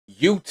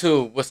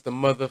YouTube, what's the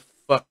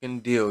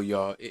motherfucking deal,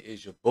 y'all? It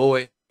is your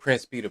boy,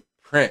 Prince Peter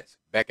Prince,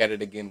 back at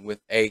it again with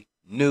a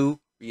new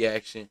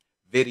reaction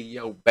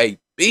video,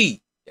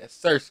 baby. Yes,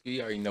 sir, ski.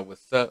 You already know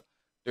what's up.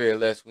 3 or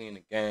less, we in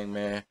the gang,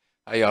 man.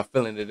 How y'all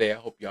feeling today? I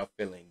hope y'all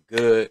feeling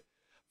good.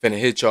 Finna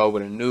hit y'all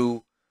with a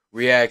new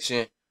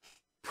reaction.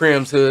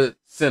 Prim's Hood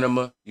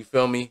Cinema, you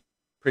feel me?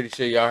 Pretty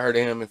sure y'all heard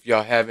of him. If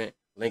y'all haven't,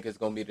 link is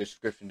gonna be in the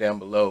description down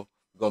below.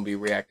 We're gonna be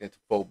reacting to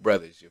Four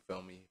Brothers, you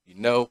feel me? If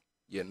you know,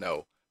 you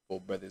know. Four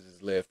Brothers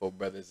is lit. Four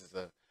Brothers is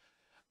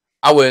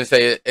I wouldn't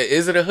say it.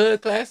 Is it a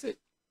hood classic?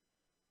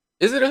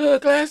 Is it a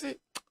hood classic?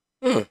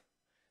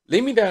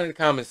 Leave me down in the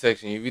comment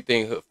section if you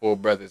think Four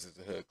Brothers is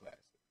a hood classic.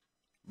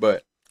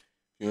 But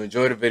if you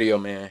enjoy the video,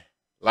 man,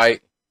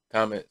 like,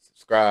 comment,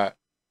 subscribe,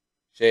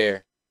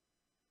 share,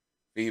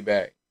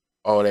 feedback,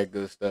 all that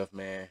good stuff,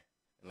 man.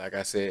 And like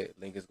I said,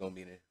 link is going to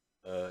be in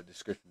the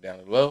description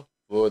down below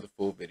for the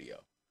full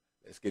video.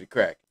 Let's get it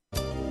cracking.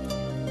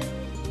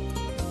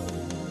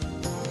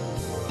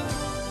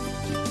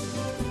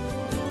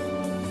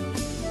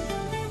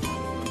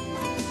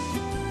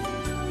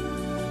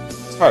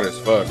 It's hot as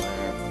fuck,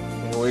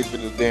 man. Can't wait for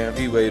this damn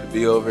heat wave to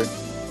be over.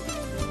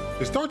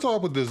 It starts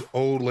off with this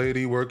old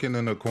lady working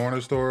in a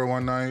corner store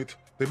one night.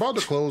 They about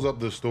to close up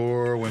the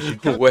store when she...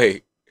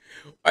 Wait,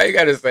 why you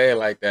gotta say it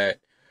like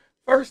that?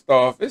 First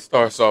off, it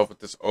starts off with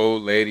this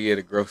old lady at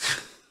a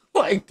grocery...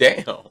 Like,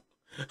 damn.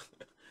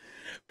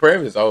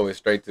 Prem is always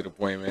straight to the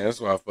point, man.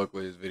 That's why I fuck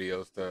with his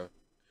video stuff.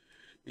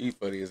 He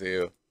funny as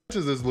hell.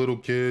 Is this little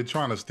kid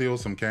trying to steal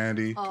some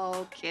candy.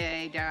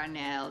 Okay,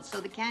 Darnell. So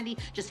the candy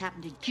just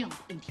happened to jump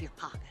into your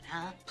pocket,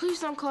 huh?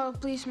 Please don't call the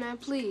policeman,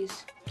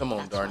 please. Come on,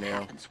 That's Darnell.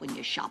 what happens when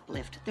you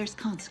shoplift. There's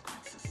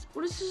consequences.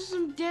 What is this,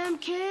 some damn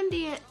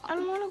candy? I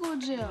don't want to go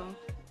to jail.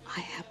 I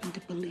happen to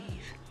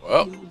believe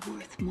Well, you're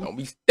worth more. don't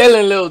be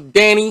stealing, little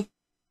Danny.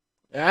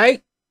 All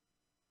right?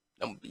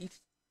 Don't be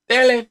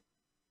stealing.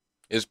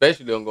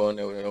 Especially don't go in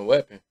there with no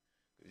weapon.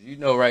 Because you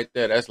know right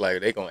there, that's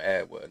like they going to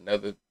add, what,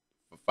 another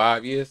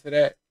 5 years to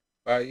that?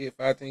 10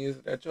 years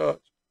of that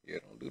charge. Yeah,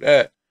 don't do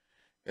that.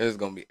 It's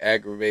gonna be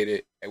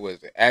aggravated. It was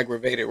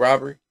aggravated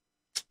robbery.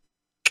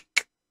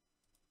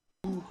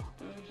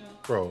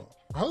 Bro,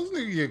 how does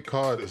nigga get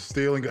caught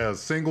stealing a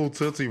single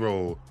Tootsie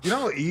Roll? You know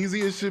how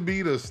easy it should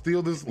be to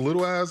steal this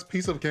little ass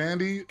piece of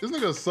candy? This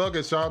nigga suck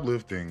at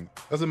shoplifting.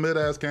 That's a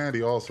mid-ass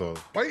candy also.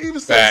 Why you even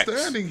still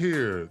standing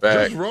here?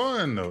 Facts. Just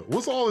run.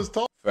 What's all this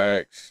talk?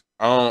 Facts.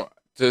 I don't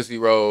Tootsie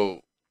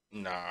Roll.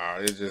 Nah,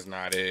 it's just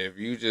not it. If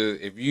you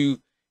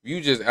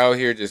just out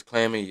here just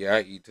claiming, yeah,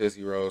 I eat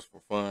Tootsie Rolls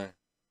for fun,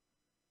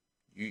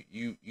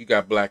 you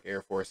got Black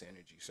Air Force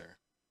energy, sir.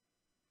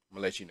 I'm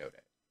gonna let you know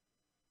that.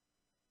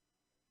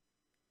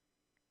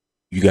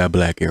 You got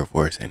Black Air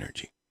Force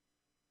energy.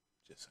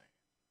 Just saying.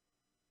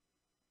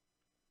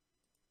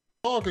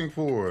 Talking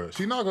for?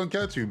 She not gonna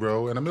catch you,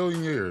 bro, in a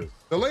million years.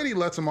 The lady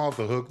lets him off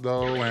the hook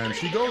though, and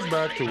she goes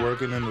back to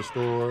working in the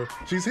store.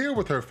 She's here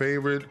with her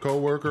favorite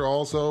co-worker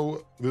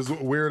also, this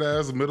weird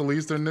ass Middle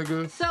Eastern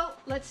nigga. So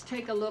let's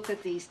take a look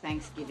at these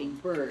Thanksgiving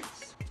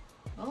birds.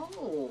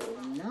 Oh,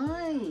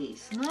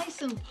 nice.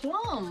 Nice and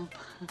plump.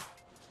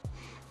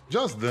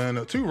 Just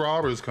then, 2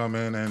 robbers come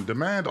in and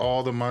demand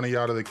all the money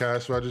out of the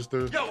cash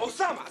register. Yo,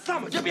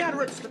 Osama, get behind the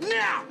register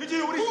now! You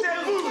hear what he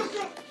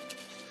said?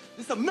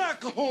 This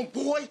America,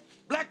 homeboy.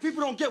 Black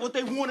people don't get what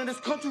they want in this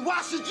country.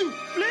 Why should you?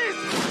 Please!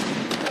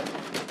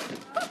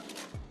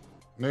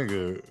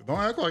 Nigga, don't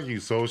act like you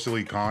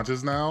socially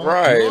conscious now.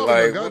 Right, you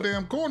like a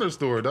goddamn corner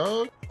store,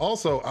 dog.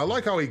 Also, I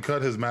like how he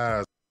cut his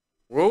mask.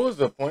 What was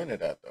the point of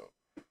that though?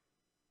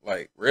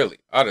 Like, really,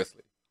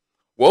 honestly,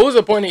 what was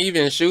the point of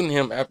even shooting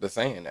him after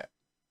saying that?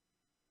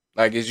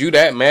 Like, is you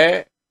that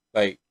mad?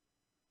 Like,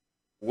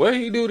 what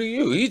he do to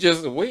you? He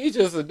just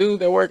a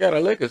dude that work at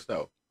a liquor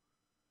store.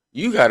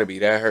 You gotta be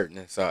that hurting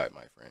inside,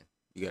 my friend.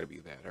 You gotta be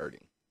that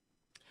hurting.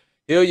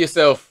 Heal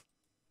yourself.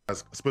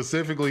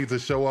 Specifically to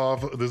show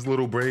off this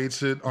little braid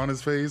shit on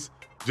his face,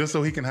 just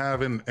so he can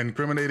have an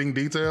incriminating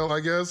detail, I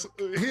guess.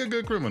 He a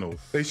good criminal.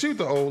 They shoot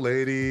the old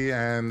lady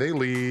and they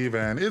leave,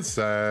 and it's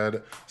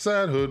sad.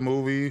 Sad hood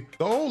movie.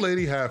 The old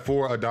lady had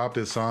 4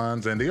 adopted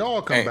sons, and they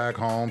all come back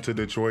home to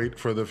Detroit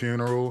for the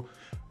funeral.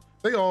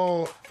 They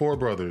all 4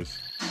 brothers.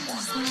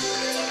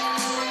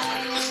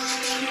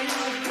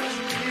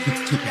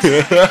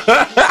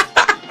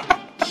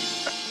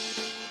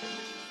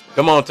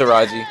 Come on,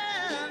 Taraji.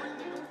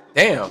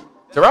 Damn,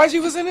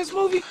 Taraji was in this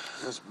movie?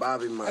 That's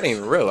Bobby Marks. I didn't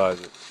even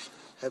realize it.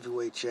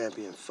 Heavyweight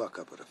champion fuck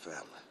up of the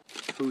family.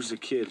 Who's the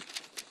kid?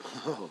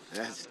 Oh,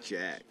 that's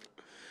Jack.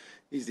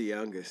 He's the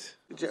youngest.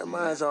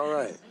 Jeremiah's all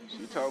right.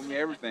 She told me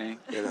everything.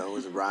 You know,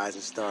 was a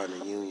rising star in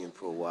the union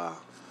for a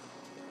while.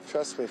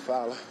 Trust me,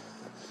 Fowler.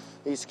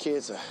 These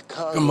kids are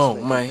congressmen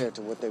compared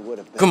to what they would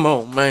have been. Come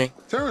on, man.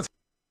 Terrence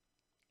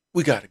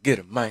We gotta get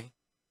him, man.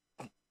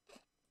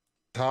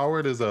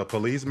 Howard is a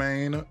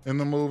policeman in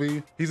the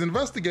movie. He's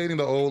investigating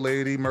the old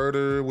lady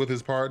murder with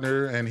his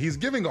partner, and he's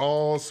giving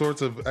all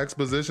sorts of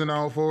exposition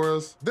out for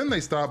us. Then they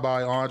stop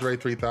by Andre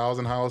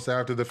 3000 house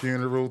after the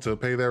funeral to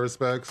pay their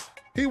respects.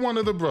 He one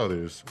of the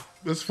brothers.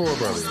 There's 4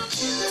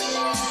 brothers.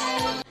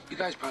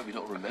 guys probably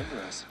don't remember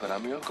us, but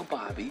I'm your Uncle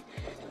Bobby,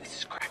 and this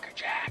is Cracker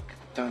Jack.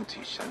 Don't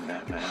teach them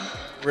that, man.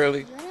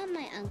 Really? You're not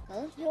my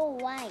uncle. You're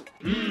white.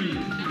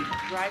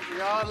 Right,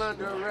 you're all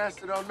under arrest,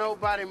 so don't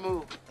nobody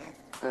move.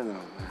 I know,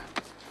 man.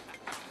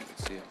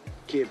 See ya.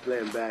 Kid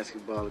playing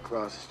basketball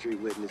across the street,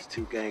 witness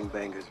 2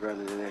 gangbangers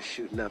running in there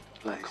shooting up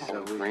the place. Come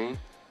on, Green.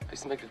 I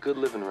used to make a good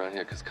living around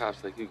here because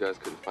cops like you guys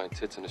couldn't find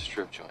tits in a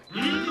strip joint.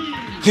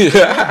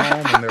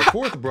 And their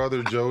 4th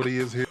brother, Jody,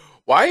 is here.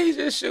 Why you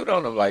just shoot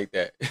on him like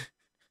that?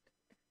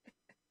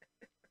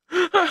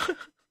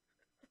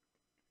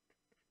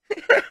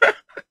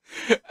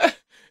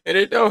 And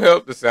it don't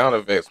help the sound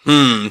effects.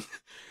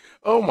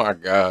 Oh my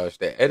gosh,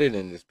 the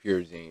editing is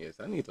pure genius.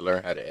 I need to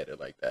learn how to edit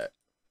like that.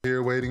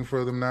 Here waiting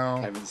for them now.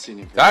 I haven't seen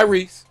him.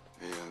 Tyrese.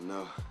 Yeah,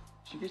 no.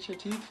 Did you get your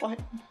teeth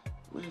whitened?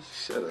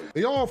 Shut up.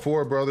 They all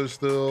 4 brothers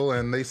still,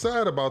 and they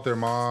sad about their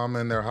mom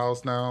and their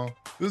house now.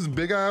 This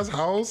big ass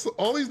house.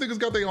 All these niggas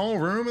got their own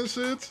room and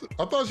shit.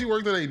 I thought she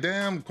worked at a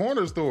damn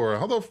corner store.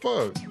 How the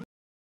fuck?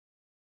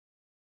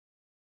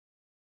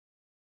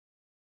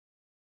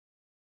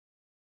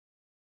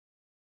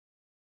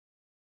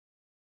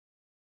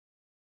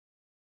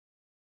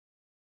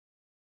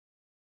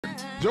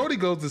 Jody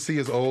goes to see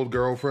his old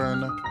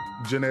girlfriend,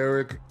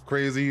 generic,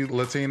 crazy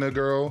Latina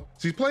girl.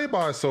 She's played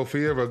by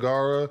Sofia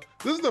Vergara.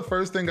 This is the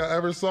first thing I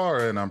ever saw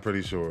her in, I'm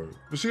pretty sure.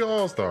 But she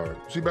all-star.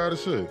 She bad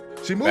as shit.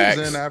 She moves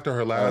in after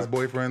her last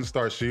boyfriend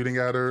starts shooting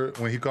at her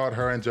when he caught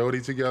her and Jody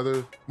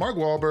together. Mark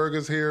Wahlberg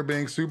is here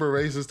being super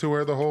racist to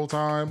her the whole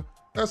time.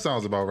 That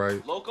sounds about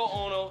right. Loco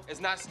Ono is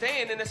not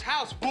staying in this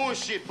house.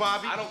 Bullshit,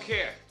 Bobby. I don't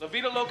care. La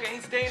Vida Loca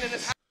ain't staying in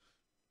this house.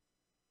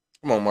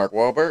 Come on, Mark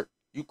Wahlberg.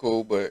 You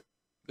cool, but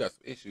you got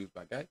some issues,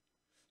 my guy.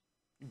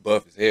 You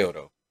buff as hell,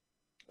 though.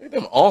 Look at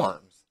them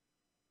arms.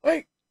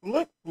 Like,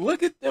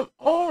 look at them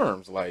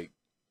arms. Like,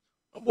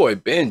 my boy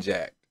Ben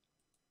jacked.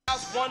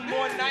 House one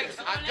more night.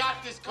 I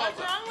got this covered.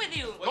 What's wrong with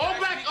you? Go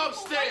back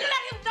upstairs. Why you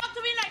let him talk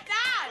to me like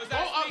that? Go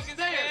upstairs,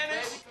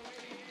 baby.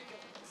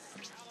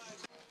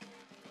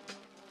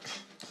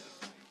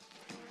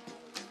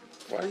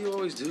 Why do you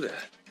always do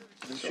that?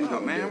 Shoot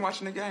up, man. I'm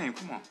watching the game.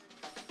 Come on.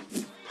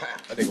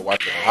 I think I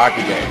watched a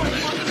hockey game.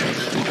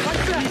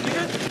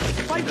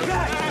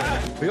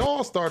 They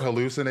all start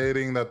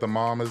hallucinating that the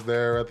mom is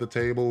there at the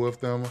table with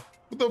them.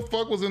 What the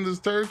fuck was in this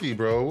turkey,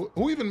 bro?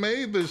 Who even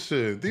made this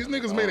shit? These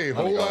niggas made a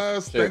whole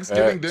ass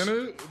Thanksgiving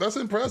dinner? That's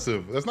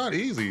impressive. That's not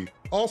easy.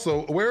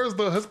 Also, where's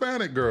the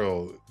Hispanic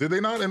girl? Did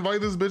they not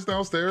invite this bitch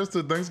downstairs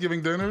to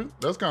Thanksgiving dinner?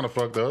 That's kind of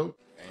fucked up.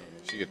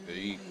 Damn, she get to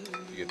eat.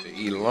 She get to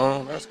eat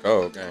alone. That's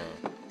cold, gang.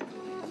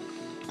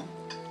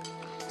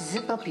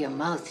 Zip up your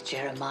mouth,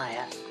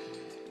 Jeremiah.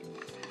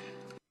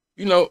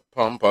 You know,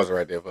 I'm pause it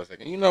right there for a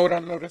second. You know what I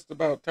noticed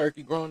about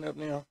turkey growing up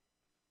now?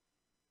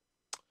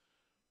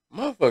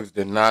 Motherfuckers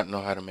did not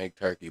know how to make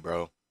turkey,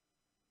 bro.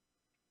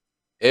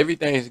 Every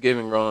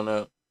Thanksgiving growing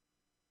up,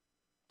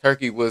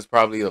 turkey was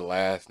probably the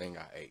last thing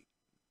I ate.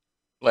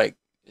 Like,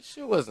 this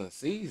shit wasn't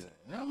seasoned.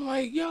 And I'm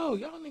like, yo,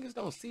 y'all niggas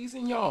don't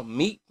season y'all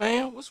meat,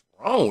 fam? What's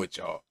wrong with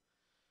y'all?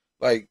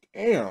 Like,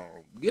 damn,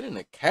 get in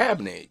the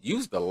cabinet.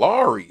 Use the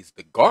Lawry's,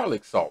 the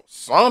garlic salt,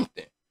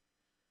 something.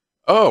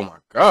 Oh my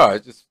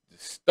God, just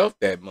stuff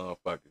that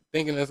motherfucker,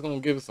 thinking that's gonna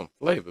give it some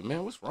flavor.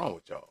 Man, what's wrong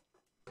with y'all?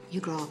 You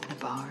grow up in a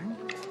barn?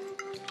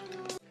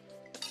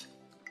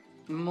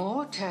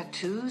 More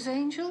tattoos,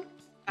 Angel?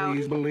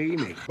 Please believe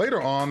me.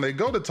 Later on, they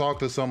go to talk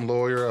to some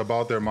lawyer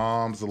about their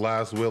mom's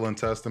last will and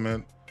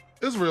testament.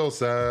 It's real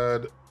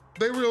sad.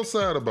 They real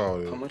sad about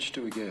it. How much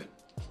do we get?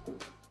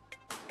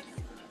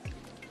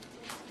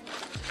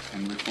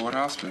 Henry Ford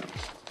Hospital.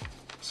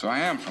 So I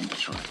am from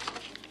Detroit.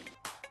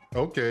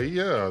 Okay,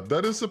 yeah,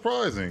 that is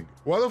surprising.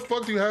 Why the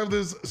fuck do you have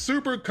this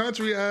super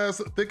country ass,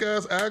 thick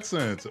ass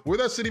accent? Where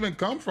that shit even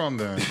come from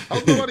then?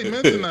 How's nobody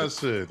mention that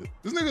shit?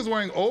 This nigga's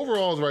wearing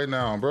overalls right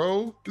now,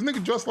 bro. This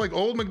nigga dressed like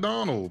Old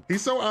McDonald.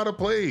 He's so out of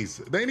place.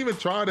 They ain't even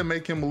try to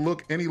make him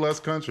look any less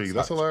country.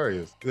 That's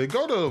hilarious. They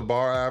go to a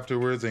bar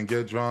afterwards and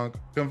get drunk.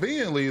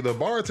 Conveniently, the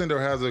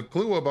bartender has a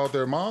clue about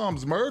their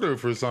mom's murder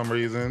for some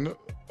reason.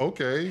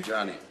 Okay.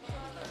 Johnny,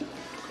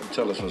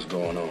 tell us what's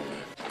going on,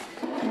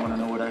 man. You wanna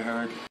know what I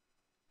heard?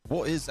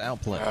 What is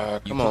Outplay?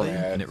 You Come on, play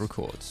man. and it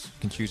records. You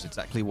can choose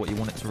exactly what you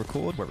want it to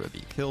record, whether it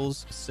be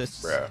kills,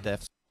 assists,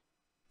 deaths.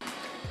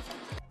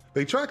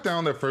 They track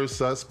down their first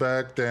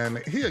suspect, and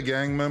he a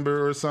gang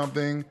member or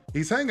something.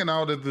 He's hanging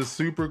out at this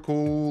super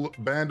cool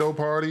bando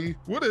party.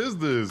 What is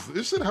this?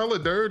 This shit hella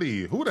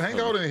dirty. Who would hang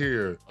out in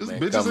here? There's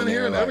bitches in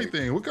here and like,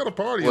 everything. What kind of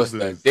party what's is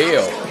this? the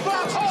deal?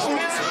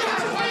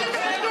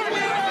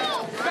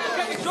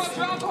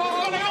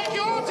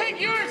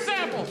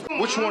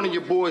 Which one of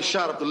your boys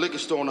shot up the liquor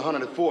store on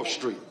 104th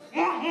Street?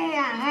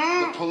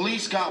 The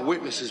police got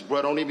witnesses,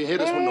 bro. Don't even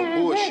hit us with no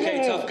bullshit.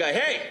 Hey, tough guy.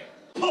 Hey!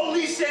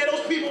 Police said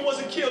those people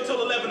wasn't killed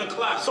till 11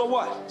 o'clock. So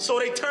what? So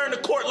they turned the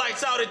court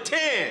lights out at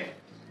 10.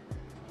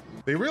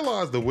 They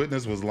realized the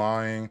witness was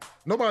lying.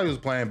 Nobody was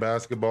playing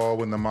basketball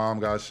when the mom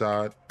got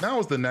shot. Now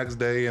it's the next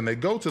day, and they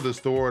go to the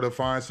store to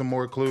find some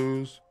more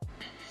clues.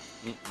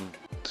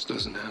 This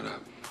doesn't add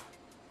up.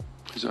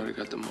 He's already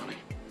got the money.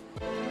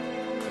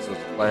 was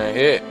a playing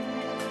hit.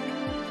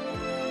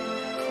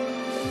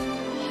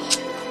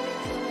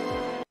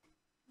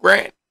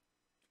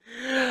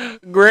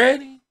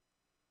 Granny?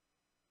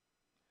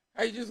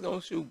 How you just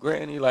gonna shoot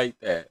Granny like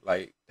that?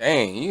 Like,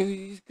 dang,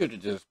 you could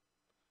have just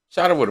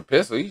shot her with a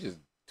pistol. You just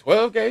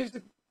 12 gauge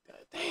the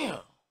damn.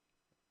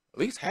 At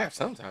least have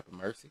some type of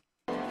mercy.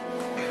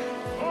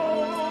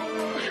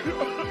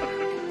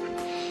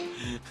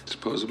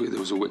 Supposedly there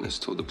was a witness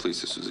who told the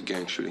police this was a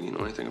gang shooting. You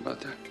know anything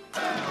about that?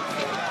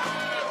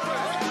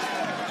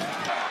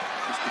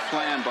 What's the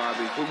plan,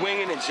 Bobby? We're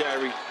winging it,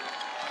 Jerry.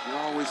 You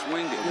always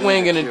wing it.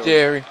 Winging it,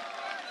 Jerry.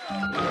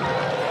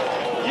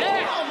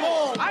 Yeah!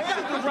 I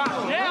got the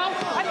rock now!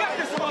 I got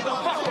this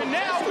motherfucker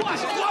now! What?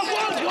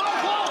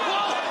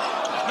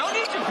 Whoa! No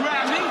need to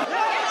grab me!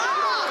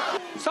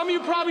 Some of you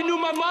probably knew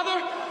my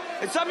mother,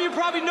 and some of you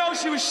probably know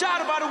she was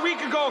shot about a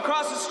week ago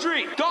across the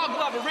street. Dog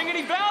lover, ring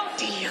any bell?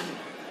 Damn.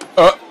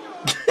 I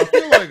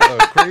feel like a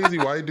crazy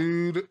white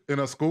dude in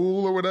a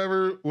school or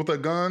whatever with a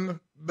gun,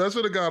 that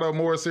should have got a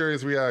more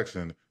serious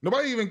reaction.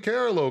 Nobody even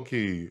care,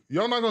 low-key.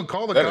 Y'all not gonna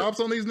call the cops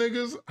on these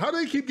niggas? How do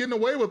they keep getting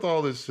away with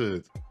all this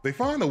shit? They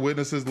find the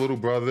witness's little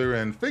brother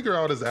and figure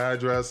out his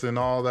address and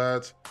all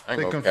that.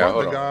 They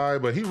confront the guy,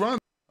 but he runs.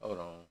 Hold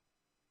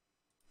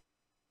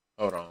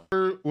on.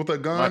 With a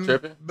gun, Am I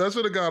tripping? That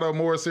should have got a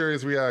more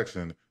serious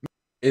reaction.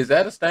 Is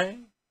that a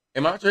stain?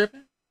 Am I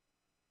tripping?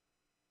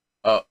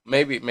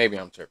 Maybe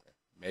I'm tripping.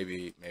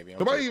 Maybe I'm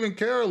Nobody tripping. even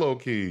care,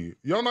 low-key.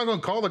 Y'all not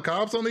gonna call the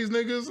cops on these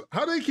niggas?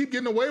 How do they keep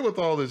getting away with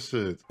all this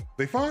shit?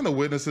 They find the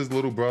witness's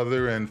little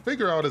brother and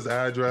figure out his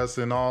address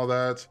and all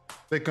that.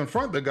 They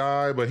confront the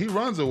guy, but he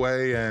runs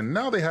away, and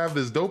now they have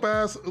this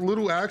dope-ass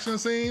little action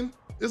scene.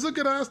 It's a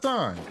good-ass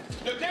time.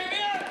 You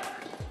Damien!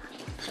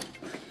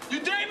 You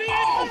Damien!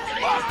 Oh,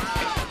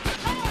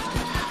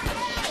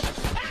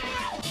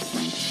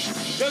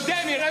 Yo,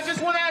 Damien, I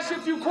just want to ask you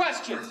a few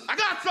questions. I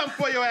got something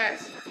for your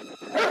ass.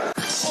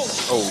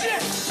 Oh.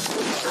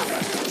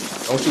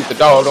 Don't shoot the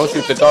dog. Don't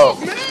shoot the dog.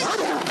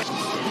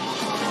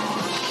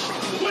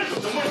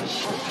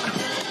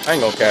 I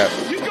ain't gonna cap.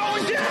 You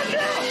going down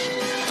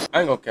now? I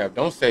ain't gonna cap.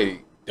 Don't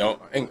say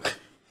don't.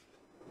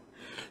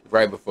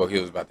 Right before he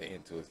was about to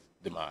end to his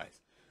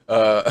demise.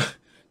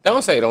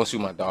 Don't say don't shoot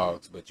my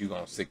dogs, but you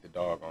gonna sick the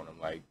dog on him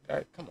like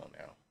that. Come on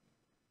now.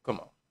 Come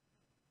on.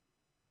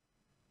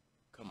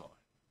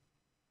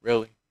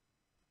 Really?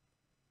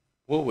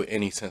 What would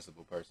any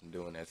sensible person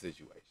do in that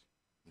situation?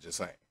 I'm just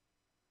saying.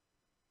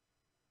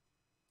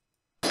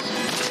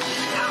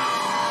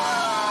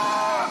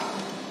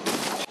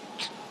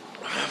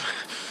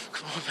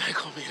 Come on, man,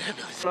 call me an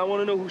ambulance. I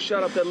want to know who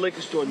shot up that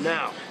liquor store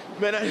now.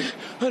 Man, I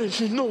didn't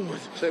see no one.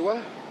 Say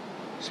what?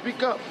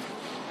 Speak up.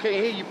 Can't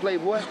hear you,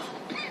 playboy.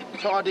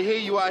 It's hard to hear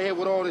you out here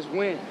with all this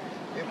wind.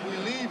 If we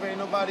leave, ain't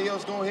nobody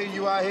else gonna hear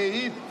you out here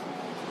either.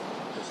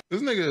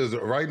 This nigga is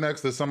right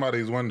next to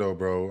somebody's window,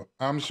 bro.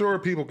 I'm sure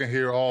people can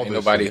hear all this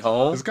nobody shit.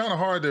 home? It's kind of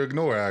hard to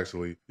ignore,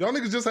 actually. Y'all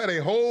niggas just had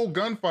a whole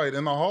gunfight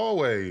in the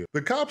hallway.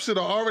 The cops should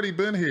have already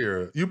been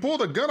here. You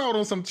pulled a gun out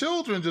on some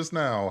children just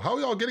now. How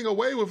y'all getting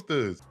away with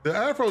this? The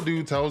Afro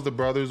dude tells the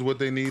brothers what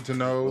they need to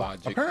know.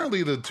 Logic.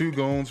 Apparently, the two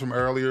goons from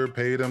earlier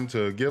paid him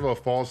to give a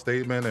false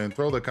statement and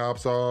throw the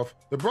cops off.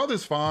 The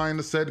brothers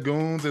find said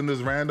goons in this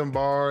random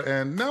bar,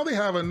 and now they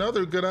have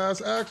another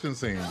good-ass action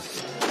scene.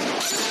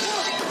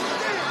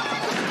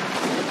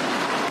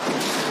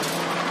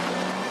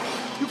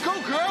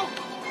 Girl,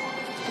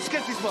 let's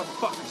get these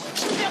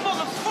motherfuckers. Yeah,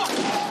 motherfucker.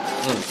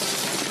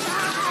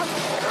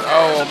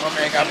 Oh, my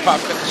man got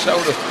popped in the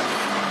shoulder.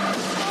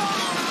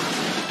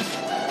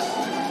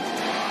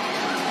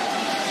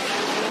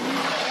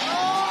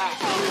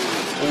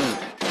 Ooh.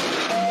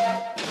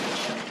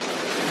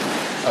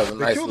 That was a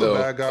nice little. The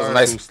bad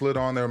guys who slid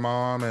on their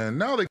mom, and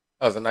now they.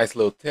 That was a nice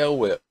little tail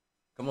whip.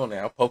 Come on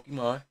now,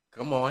 Pokemon.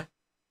 Come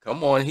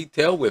on. He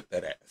tail whipped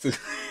that ass.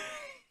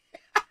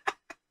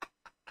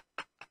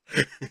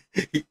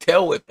 He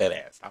tail whipped that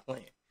ass. Stop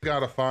playing.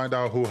 Gotta find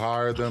out who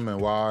hired them and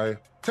why.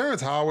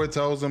 Terrence Howard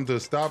tells them to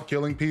stop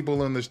killing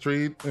people in the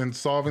street and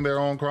solving their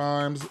own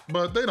crimes,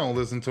 but they don't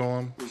listen to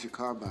him. Where's your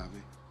car,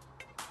 Bobby?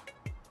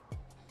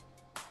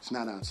 It's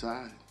not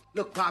outside.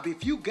 Look, Bobby,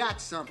 if you got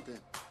something,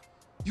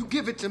 you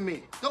give it to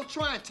me. Don't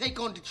try and take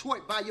on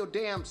Detroit by your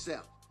damn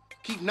self.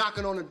 Keep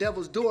knocking on the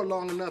devil's door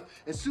long enough,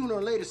 and sooner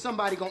or later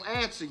somebody gonna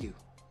answer you.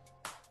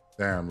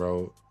 Damn,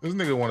 bro. This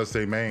nigga want to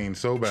say Maine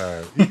so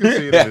bad. You can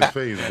see it in his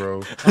face,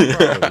 bro. I'm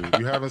proud of you.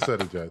 You haven't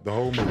said it yet. The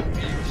whole movie.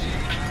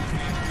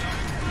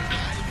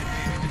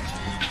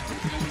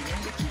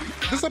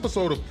 This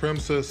episode of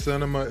Primsa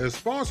Cinema is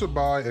sponsored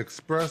by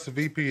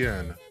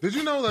ExpressVPN. Did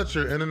you know that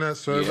your internet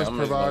service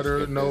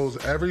provider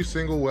knows every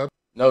single web?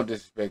 No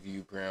disrespect to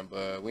you, Prim,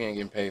 but we ain't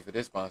getting paid for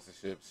this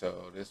sponsorship,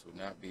 so this would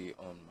not be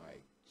on my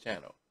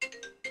channel.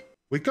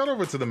 We cut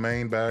over to the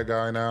main bad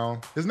guy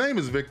now. His name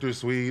is Victor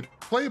Sweet,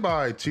 played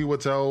by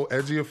Chiwetel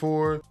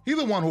Ejiofor. He's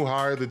the one who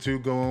hired the two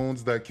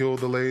goons that killed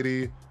the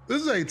lady.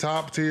 This is a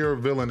top tier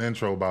villain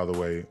intro, by the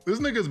way. This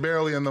nigga's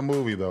barely in the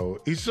movie though.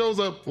 He shows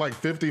up like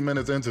 50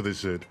 minutes into this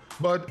shit,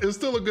 but it's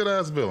still a good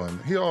ass villain.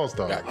 He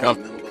all-star. I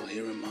remember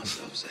hearing my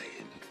myself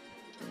saying,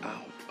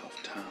 out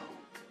of town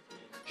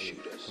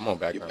shooters. Come on,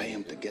 back. You pay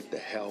him to get the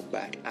hell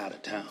back out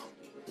of town.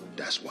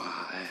 That's why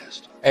I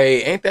asked.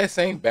 Hey, ain't that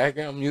same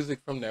background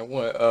music from that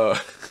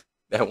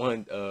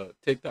one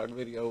TikTok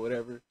video,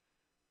 whatever?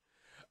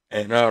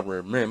 And I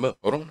remember.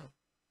 Hold on.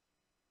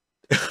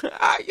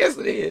 Yes,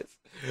 it is.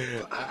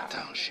 For out of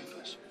town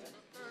shooters.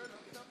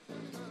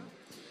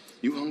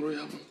 You hungry,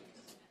 Evan?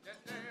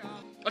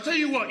 I'll tell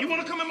you what, you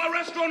want to come in my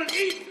restaurant and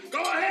eat?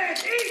 Go ahead,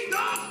 eat,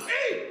 dog,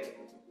 eat!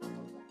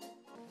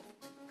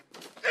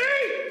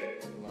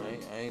 Eat!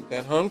 I ain't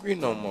that hungry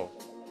no more.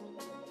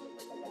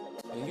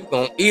 And you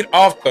gonna eat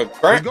off the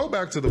ground. We go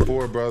back to the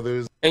four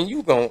brothers. And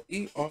you gonna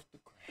eat off the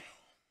ground.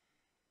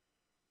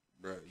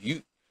 Bro,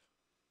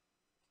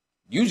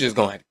 you just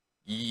gonna have to,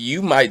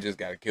 you might just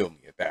gotta kill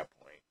me at that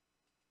point.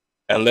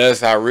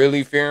 Unless I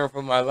really fearing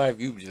for my life,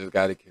 you just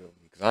gotta kill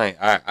me. Cause I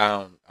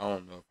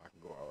don't know if I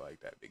can go out like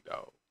that, big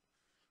dog.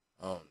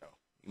 I don't know.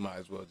 You might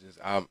as well just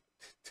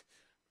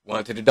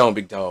one to the dome,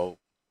 big dog.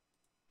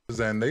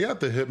 And they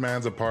at the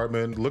hitman's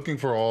apartment looking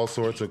for all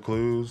sorts of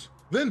clues.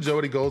 Then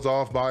Jody goes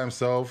off by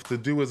himself to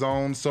do his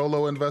own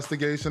solo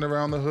investigation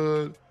around the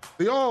hood.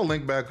 They all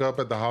link back up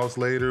at the house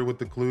later with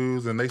the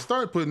clues and they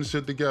start putting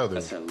shit together.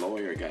 That's that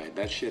lawyer guy.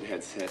 That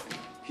shithead said.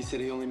 He said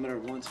he only met her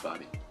once,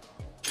 Bobby.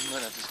 You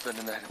might have to spend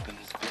the night up in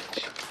this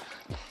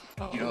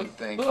bitch. You don't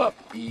think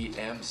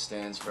EM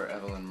stands for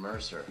Evelyn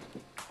Mercer,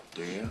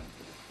 do you?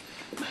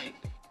 Mate.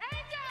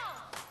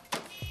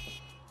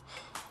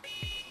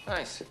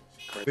 Nice.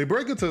 They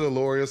break into the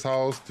lawyer's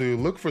house to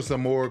look for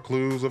some more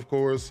clues, of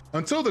course,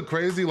 until the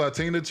crazy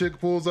Latina chick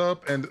pulls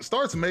up and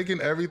starts making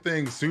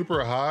everything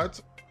super hot.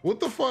 What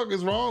the fuck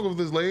is wrong with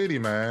this lady,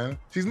 man?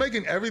 She's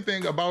making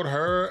everything about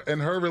her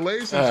and her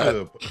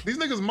relationship. These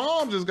niggas'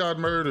 mom just got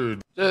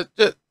murdered. Just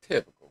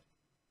typical.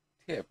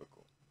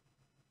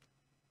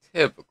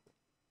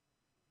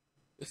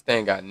 This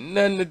thing got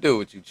nothing to do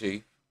with you,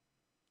 Chief.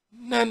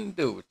 Nothing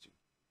to do with you.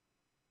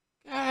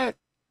 God.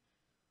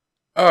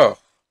 Oh.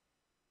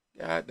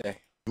 God damn.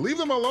 Leave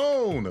them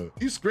alone.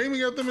 You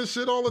screaming at them and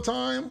shit all the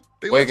time.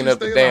 They waking up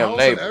the damn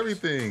neighbors. And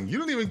everything. You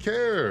don't even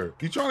care.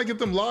 You trying to get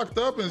them locked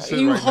up and shit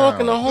you right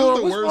honking now. The horn? This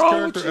is the What's worst wrong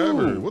character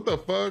with you? ever. What the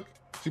fuck?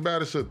 She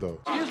bad as shit though.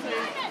 Excuse me.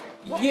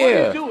 What are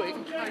Yeah. you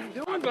doing? How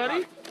you doing,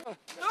 buddy?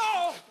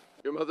 No!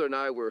 Your mother and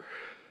I were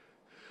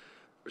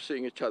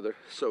seeing each other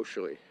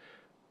socially.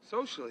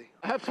 Socially?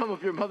 I have some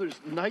of your mother's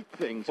night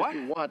things if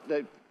you want.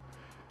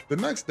 The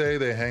next day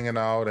they're hanging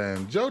out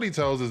and Jody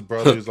tells his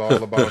brothers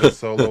all about his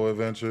solo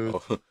adventures.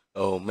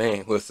 Oh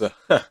man, what's up?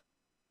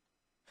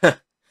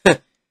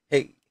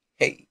 Hey,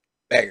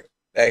 back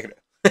it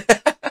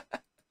up.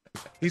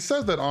 He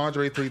says that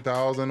Andre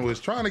 3000 was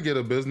trying to get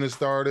a business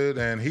started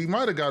and he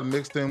might have got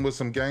mixed in with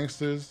some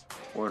gangsters.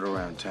 Word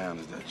around town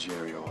is that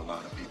Jerry owe a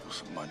lot of people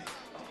some money.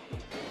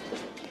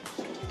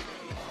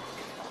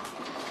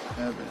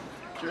 Evan,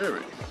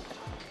 Jerry.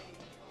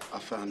 I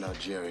found out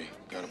Jerry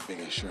got a big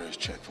insurance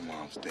check for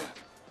Mom's death.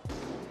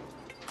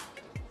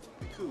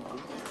 Cool.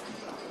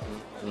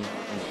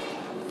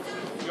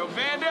 Yo,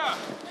 Vanda!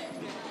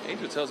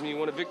 Angel tells me you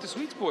want to evict the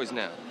Sweets boys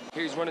now.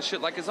 Here he's running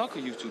shit like his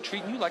uncle used to,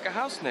 treating you like a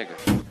house nigga.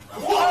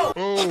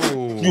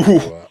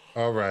 Oh,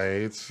 all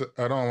right.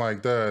 I don't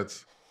like that.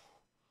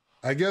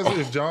 I guess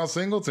if John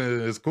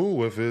Singleton is cool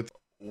with it.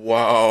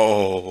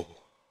 Wow.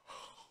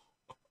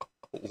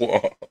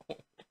 Whoa.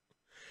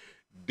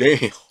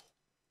 Damn.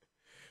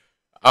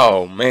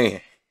 Oh,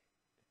 man.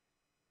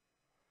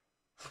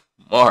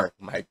 Mark,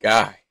 my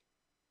guy.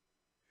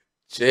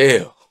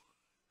 Chill.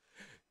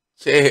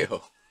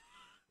 Damn.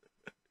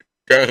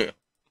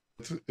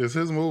 It's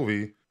his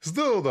movie.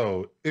 Still,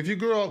 though, if you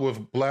grew up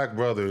with black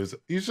brothers,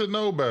 you should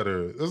know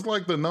better. It's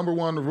like the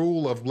 #1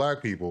 rule of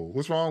black people.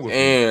 What's wrong with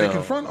you? They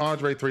confront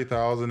Andre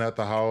 3000 at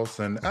the house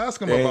and ask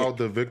him about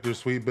the Victor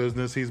Sweet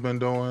business he's been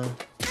doing.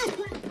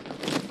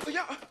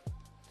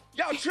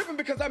 Y'all tripping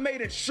because I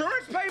made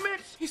insurance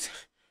payments?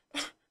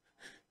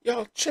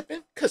 Y'all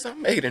tripping because I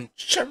made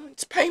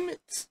insurance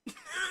payments?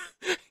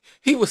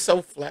 He was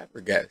so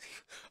flabbergasted,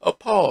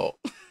 appalled.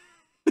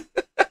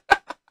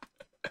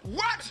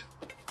 What?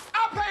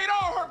 I paid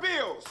all her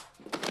bills.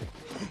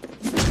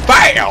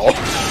 Bow!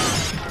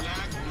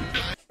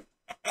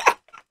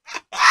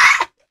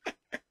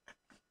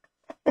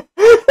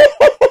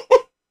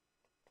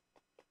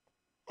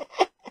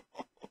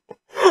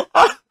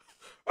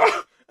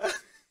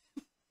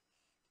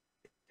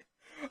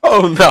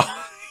 Oh no.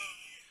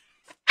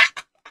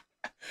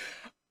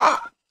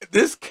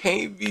 This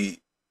can't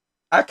be.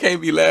 I can't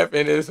be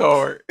laughing this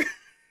hard.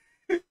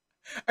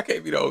 I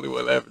can't be the only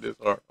one laughing this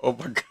hard. Oh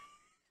my god.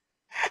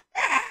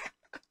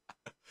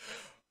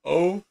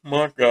 Oh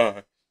my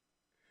god.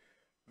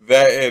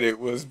 That edit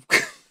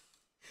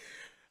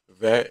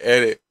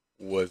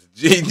was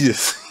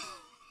genius.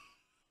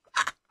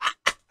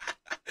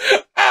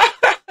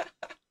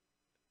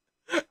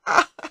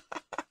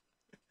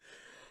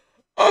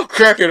 I'm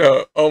cracking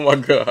up. Oh my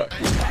god.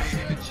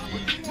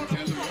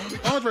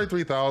 Andre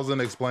 3000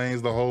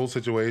 explains the whole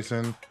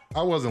situation.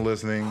 I wasn't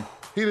listening.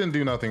 He didn't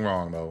do nothing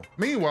wrong though.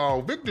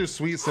 Meanwhile, Victor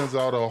Sweet sends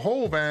out a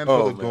whole van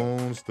full of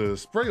goons to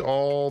spray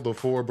all the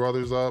 4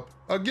 brothers up.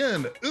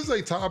 Again, this is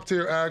a top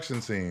tier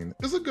action scene.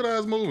 It's a good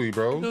ass movie,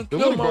 bro. The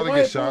little brother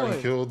gets shot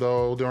and killed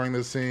though during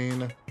this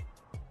scene.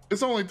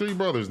 It's only 3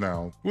 brothers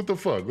now. What the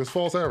fuck? This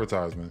false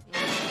advertisement.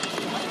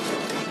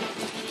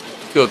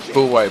 Killed the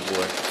cool white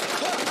boy.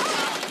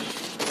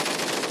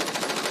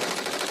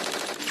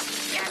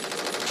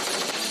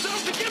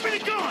 Give me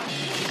the gun!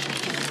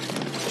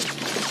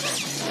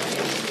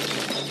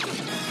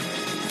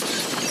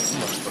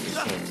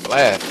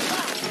 Blast.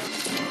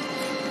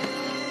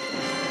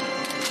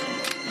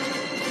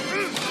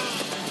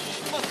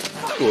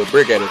 Threw a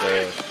brick at his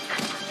ass.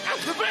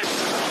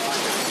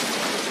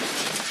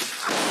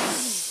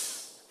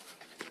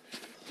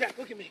 Jack,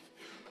 look at me.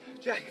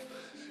 Jack,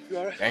 you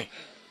all right? Dang.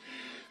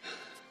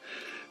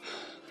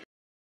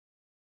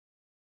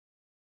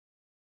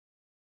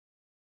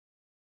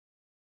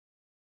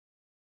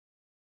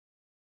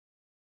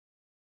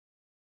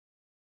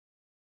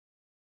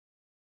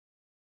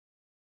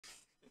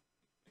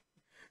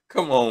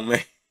 Come on,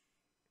 man.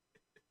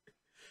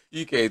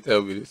 You can't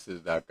tell me this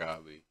is not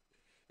comedy.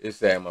 It's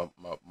sad my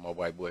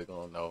white boy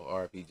gonna know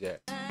RP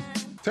Jack.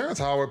 Terrence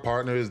Howard's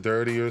partner is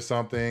dirty or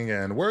something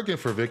and working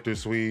for Victor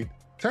Sweet.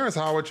 Terrence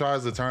Howard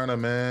tries to turn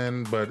him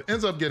in, but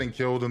ends up getting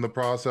killed in the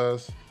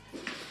process.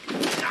 Give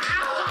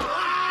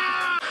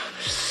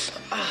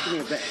me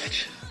a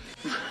badge.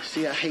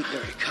 See, I hate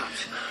dirty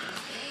cops.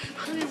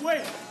 Hey,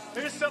 wait.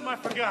 Here's something I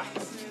forgot.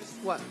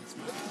 What?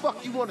 What the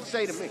fuck you want to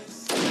say to me?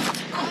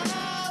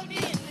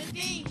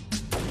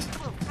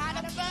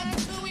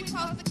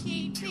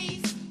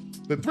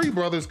 The 3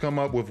 brothers come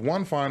up with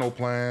one final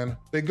plan.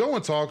 They go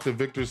and talk to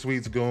Victor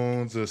Sweet's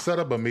goons to set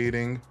up a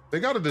meeting.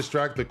 They gotta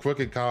distract the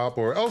crooked cop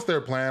or else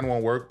their plan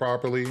won't work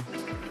properly.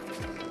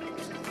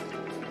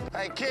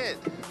 Hey, kid.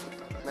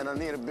 Man, I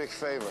need a big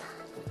favor.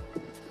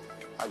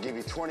 I'll give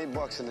you 20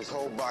 bucks in this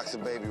whole box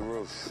of Baby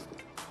Ruths.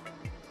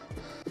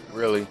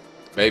 Really?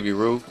 Baby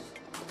Ruth?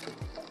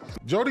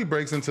 Jody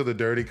breaks into the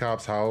dirty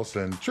cop's house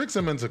and tricks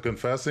him into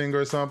confessing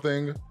or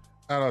something.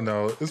 I don't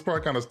know, it's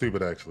probably kind of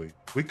stupid actually.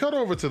 We cut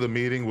over to the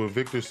meeting with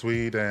Victor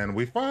Sweet and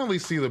we finally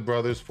see the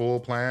brothers'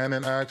 full plan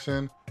in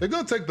action. They're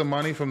gonna take the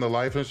money from the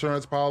life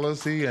insurance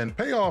policy and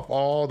pay off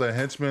all the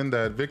henchmen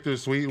that Victor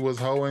Sweet was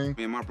hoeing.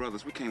 Me and my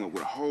brothers, we came up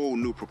with a whole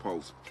new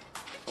proposal.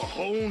 A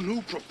whole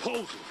new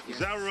proposal? Is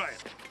that right?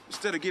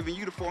 Instead of giving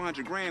you the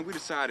 400 grand, we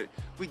decided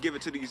we give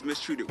it to these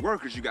mistreated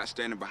workers you got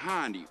standing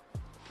behind you.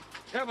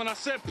 Haven't I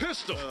said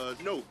pistol?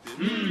 No.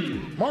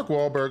 Mark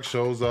Wahlberg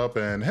shows up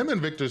and him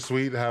and Victor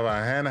Sweet have a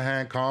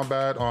hand-to-hand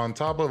combat on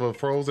top of a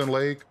frozen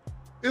lake.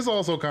 It's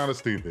also kind of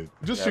stupid.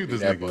 Just shoot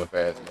this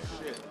nigga.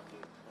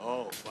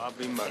 Oh,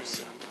 Bobby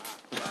Mercer.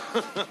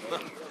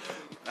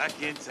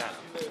 Back in town.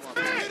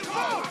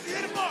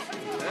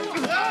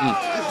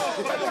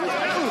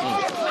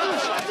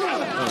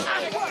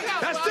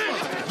 That's it!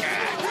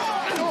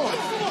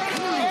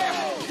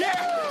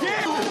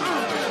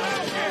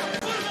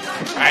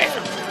 Bam!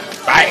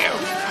 Bam!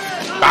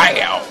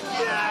 Bam!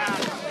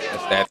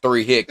 That's that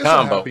 3-hit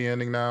combo. It's a happy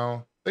ending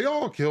now. They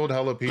all killed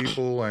hella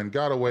people and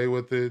got away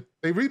with it.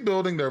 They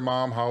rebuilding their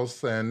mom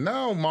house and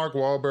now Mark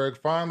Wahlberg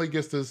finally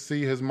gets to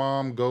see his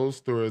mom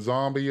ghost or a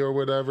zombie or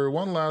whatever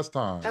one last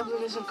time.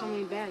 Evelyn isn't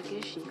coming back,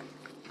 is she?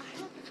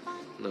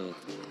 No,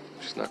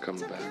 she's not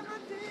coming back.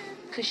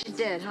 'Cause she's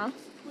dead, huh?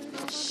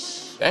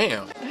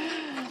 Damn.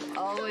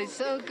 Always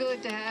so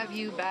good to have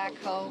you back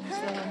home,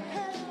 son.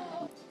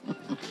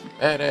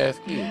 Badass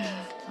kid.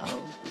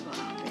 Oh,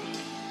 Bobby.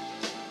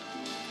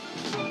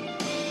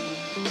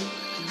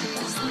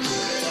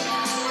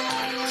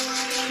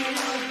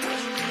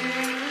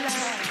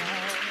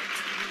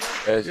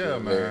 Yeah,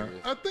 man.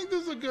 I think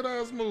this is a good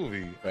ass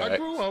movie. I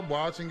grew up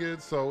watching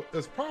it, so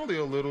it's probably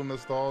a little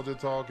nostalgia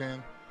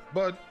talking.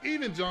 But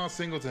even John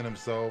Singleton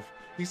himself,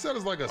 he said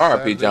it's like a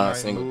Saturday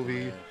night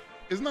movie.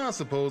 It's not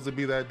supposed to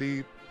be that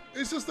deep.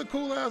 It's just a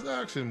cool ass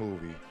action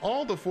movie.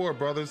 All the 4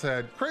 brothers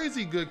had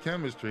crazy good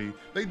chemistry.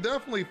 They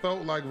definitely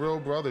felt like real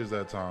brothers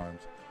at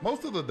times.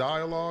 Most of the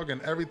dialogue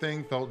and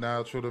everything felt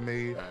natural to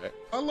me.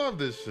 I love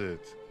this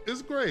shit.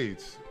 It's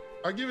great.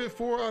 I give it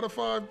 4 out of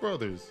 5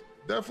 brothers.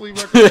 Definitely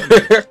recommend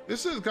it.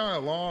 This shit's kind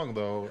of long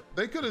though.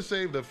 They could have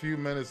shaved a few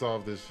minutes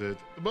off this shit,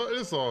 but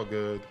it's all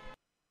good.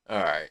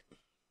 All right.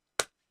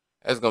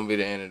 That's going to be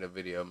the end of the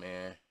video,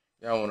 man.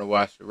 Y'all want to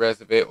watch the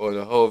rest of it or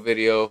the whole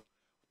video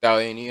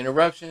without any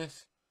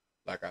interruptions?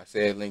 Like I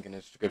said, link in the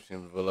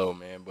description below,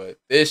 man. But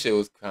this shit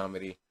was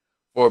comedy.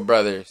 4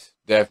 Brothers,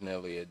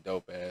 definitely a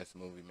dope-ass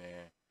movie,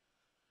 man.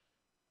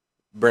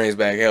 Brings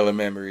back hella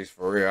memories,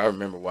 for real. I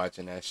remember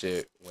watching that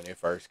shit when it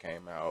first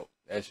came out.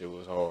 That shit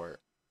was hard.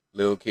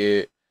 Little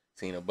kid,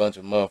 seen a bunch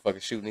of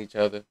motherfuckers shooting each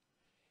other,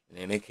 and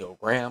then they killed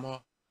grandma.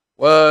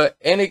 What?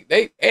 And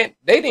they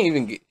didn't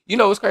even get, you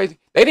know what's crazy?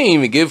 They didn't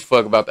even give a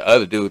fuck about the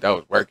other dude that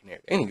was working there.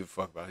 They didn't give a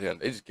fuck about him.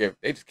 They just care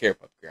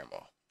about the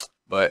grandma.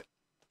 But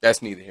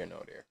that's neither here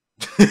nor there.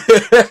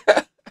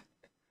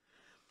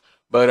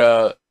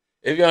 But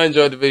if y'all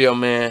enjoyed the video,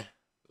 man,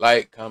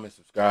 like, comment,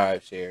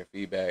 subscribe, share,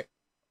 feedback,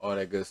 all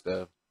that good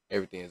stuff.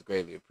 Everything is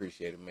greatly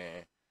appreciated,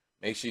 man.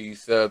 Make sure you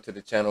sub to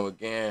the channel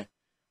again.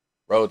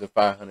 Road to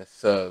 500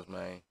 subs,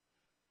 man.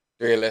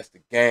 3 or less the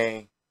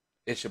gang.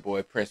 It's your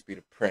boy Prince be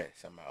the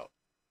Prince. I'm out.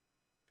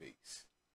 Peace.